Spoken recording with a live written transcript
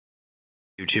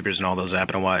YouTubers and all those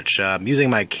happen to watch. I'm using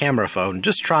my camera phone,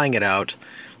 just trying it out.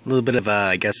 A little bit of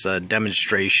I guess a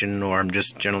demonstration, or I'm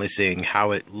just generally seeing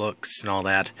how it looks and all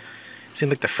that. It seems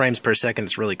like the frames per second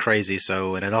is really crazy,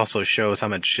 and it also shows how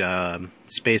much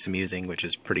space I'm using, which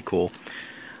is pretty cool.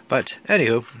 But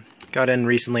anywho, got in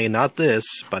recently, not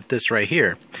this, but this right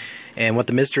here. And what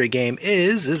the mystery game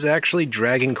is actually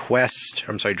Dragon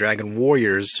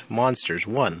Warriors Monsters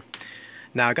 1.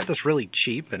 Now, I got this really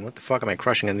cheap, and what the fuck am I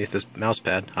crushing underneath this mouse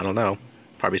pad? I don't know.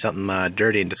 Probably something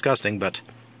dirty and disgusting, but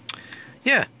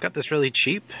yeah, got this really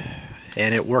cheap,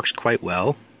 and it works quite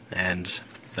well. And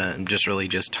I'm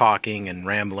just talking and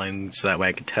rambling so that way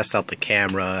I can test out the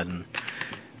camera and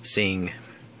seeing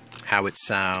how it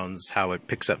sounds, how it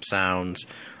picks up sounds,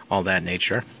 all that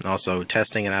nature. Also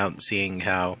testing it out and seeing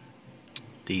how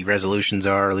the resolutions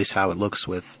are, or at least how it looks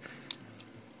with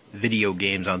video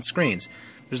games on screens.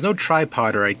 There's no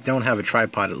tripod, or I don't have a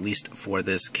tripod at least for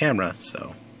this camera,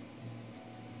 so.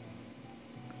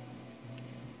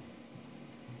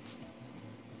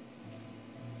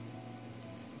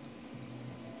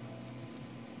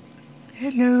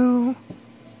 Hello.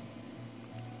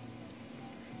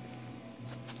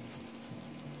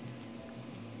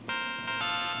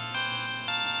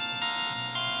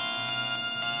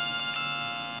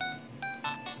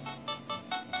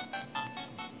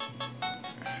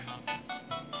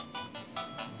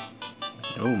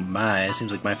 Oh my, it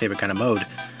seems like my favorite kind of mode.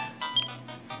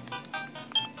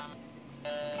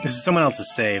 This is someone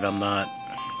else's save, I'm not.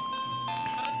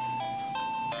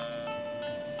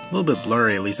 A little bit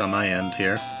blurry, at least on my end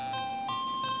here.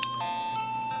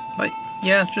 But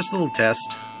yeah, just a little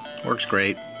test. Works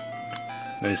great.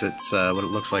 At least it's what it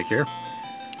looks like here.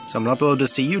 So I'm going to upload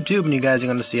this to YouTube, and you guys are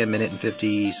going to see a minute and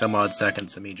 50 some odd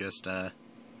seconds of me just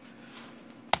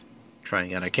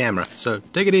trying out a camera. So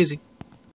take it easy.